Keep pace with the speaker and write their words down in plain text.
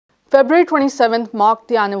February 27th marked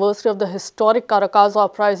the anniversary of the historic Caracazo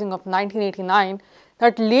uprising of 1989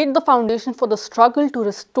 that laid the foundation for the struggle to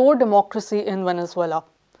restore democracy in Venezuela.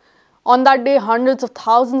 On that day, hundreds of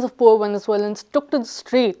thousands of poor Venezuelans took to the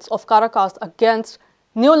streets of Caracas against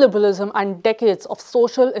neoliberalism and decades of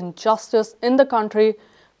social injustice in the country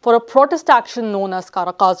for a protest action known as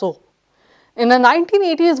Caracazo. In the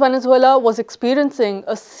 1980s, Venezuela was experiencing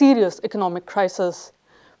a serious economic crisis.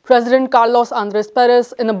 President Carlos Andrés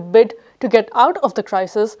Pérez, in a bid to get out of the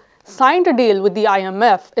crisis, signed a deal with the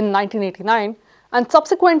IMF in 1989 and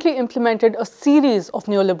subsequently implemented a series of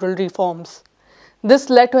neoliberal reforms. This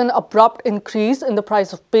led to an abrupt increase in the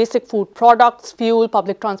price of basic food products, fuel,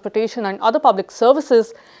 public transportation, and other public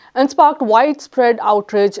services, and sparked widespread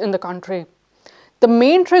outrage in the country. The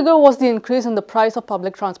main trigger was the increase in the price of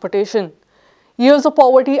public transportation. Years of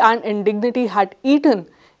poverty and indignity had eaten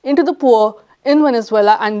into the poor in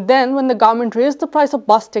Venezuela, and then when the government raised the price of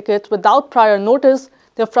bus tickets without prior notice,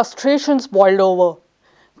 their frustrations boiled over.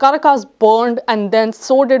 Caracas burned, and then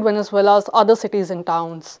so did Venezuela's other cities and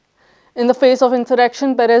towns. In the face of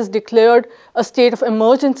insurrection, Pérez declared a state of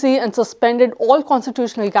emergency and suspended all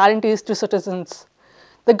constitutional guarantees to citizens.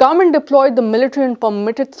 The government deployed the military and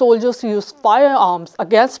permitted soldiers to use firearms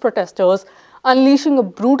against protesters, unleashing a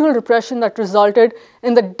brutal repression that resulted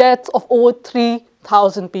in the deaths of over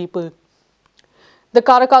 3,000 people. The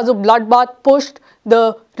Caracazo bloodbath pushed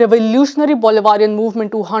the revolutionary Bolivarian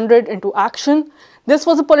movement 200 into action. This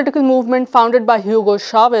was a political movement founded by Hugo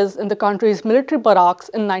Chavez in the country's military barracks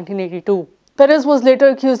in 1982. Pérez was later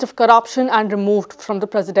accused of corruption and removed from the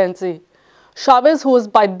presidency. Chavez, who was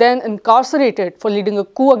by then incarcerated for leading a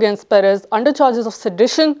coup against Pérez under charges of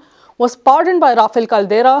sedition, was pardoned by Rafael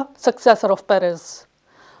Caldera, successor of Pérez.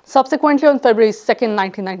 Subsequently, on February 2,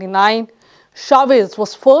 1999, Chavez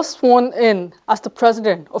was first sworn in as the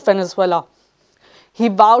president of Venezuela. He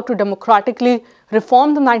vowed to democratically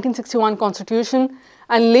reform the 1961 constitution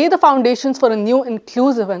and lay the foundations for a new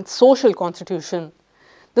inclusive and social constitution.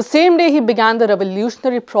 The same day, he began the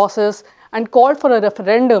revolutionary process and called for a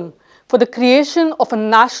referendum for the creation of a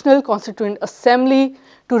national constituent assembly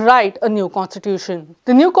to write a new constitution.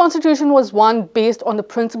 The new constitution was one based on the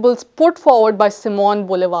principles put forward by Simón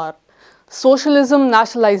Bolívar: socialism,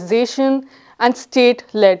 nationalization, and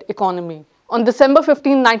state-led economy. On December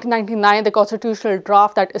 15, 1999, the constitutional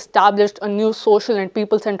draft that established a new social and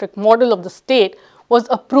people-centric model of the state was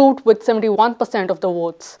approved with 71% of the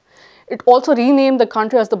votes. It also renamed the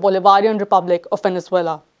country as the Bolivarian Republic of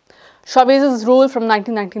Venezuela. Chavez's rule from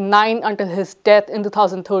 1999 until his death in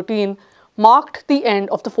 2013 marked the end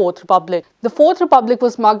of the Fourth Republic. The Fourth Republic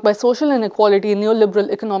was marked by social inequality,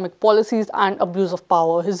 neoliberal economic policies, and abuse of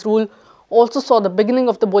power. His rule also saw the beginning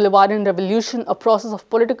of the Bolivarian Revolution, a process of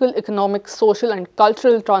political, economic, social, and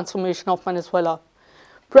cultural transformation of Venezuela.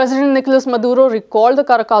 President Nicolas Maduro recalled the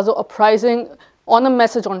Caracazo uprising on a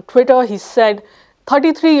message on Twitter. He said,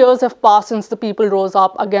 "33 years have passed since the people rose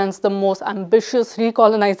up against the most ambitious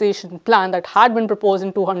recolonization plan that had been proposed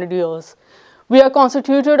in 200 years. We are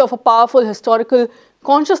constituted of a powerful historical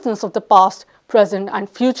consciousness of the past, present, and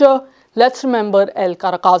future. Let's remember El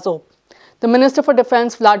Caracazo." The Minister for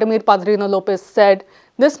Defense, Vladimir Padrino Lopez, said,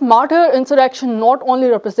 "This martyr insurrection not only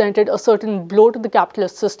represented a certain blow to the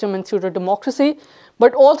capitalist system and pseudo-democracy,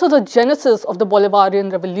 but also the genesis of the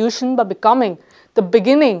Bolivarian Revolution by becoming the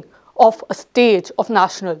beginning of a stage of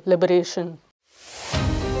national liberation."